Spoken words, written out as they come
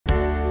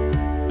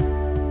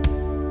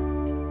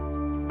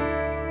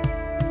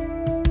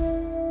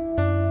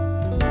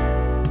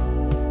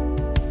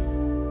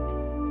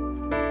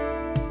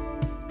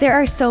There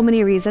are so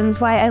many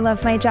reasons why I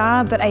love my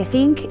job, but I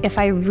think if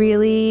I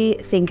really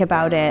think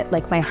about it,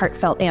 like my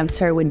heartfelt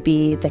answer would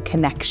be the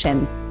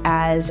connection.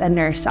 As a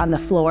nurse on the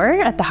floor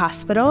at the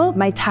hospital,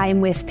 my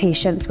time with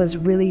patients was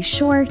really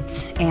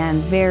short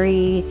and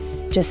very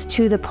just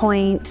to the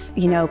point,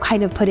 you know,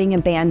 kind of putting a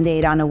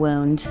Band-Aid on a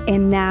wound.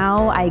 And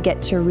now I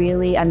get to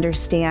really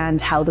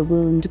understand how the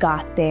wound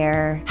got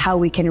there, how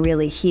we can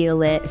really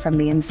heal it from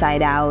the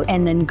inside out,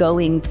 and then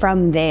going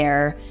from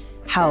there,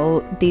 how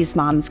these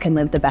moms can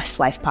live the best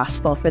life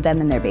possible for them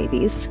and their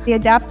babies. The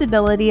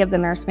adaptability of the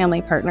Nurse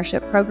Family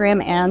Partnership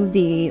Program and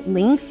the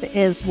length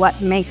is what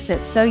makes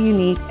it so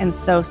unique and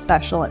so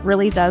special. It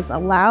really does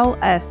allow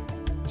us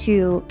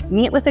to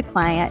meet with a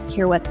client,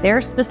 hear what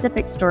their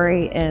specific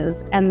story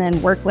is, and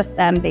then work with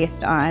them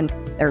based on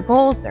their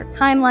goals, their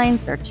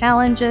timelines, their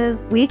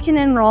challenges. We can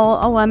enroll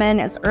a woman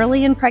as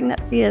early in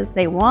pregnancy as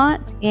they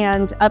want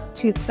and up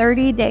to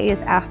 30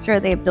 days after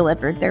they've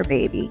delivered their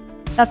baby.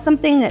 That's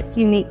something that's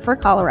unique for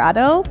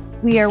Colorado.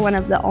 We are one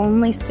of the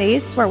only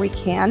states where we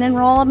can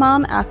enroll a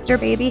mom after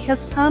baby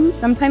has come.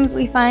 Sometimes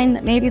we find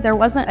that maybe there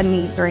wasn't a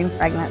need during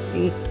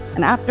pregnancy,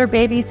 and after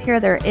baby's here,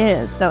 there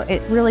is. So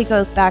it really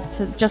goes back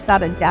to just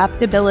that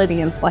adaptability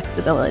and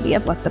flexibility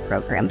of what the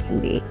program can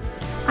be.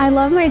 I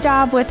love my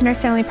job with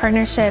Nurse Family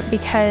Partnership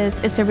because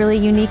it's a really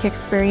unique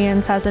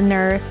experience as a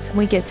nurse.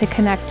 We get to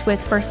connect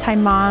with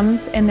first-time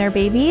moms and their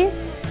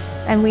babies.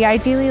 And we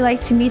ideally like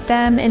to meet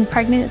them in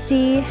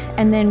pregnancy,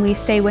 and then we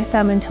stay with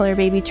them until their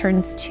baby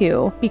turns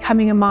 2.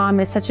 Becoming a mom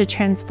is such a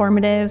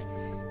transformative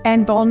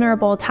and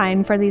vulnerable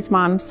time for these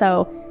moms,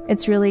 so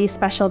it's really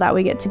special that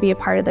we get to be a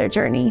part of their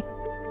journey.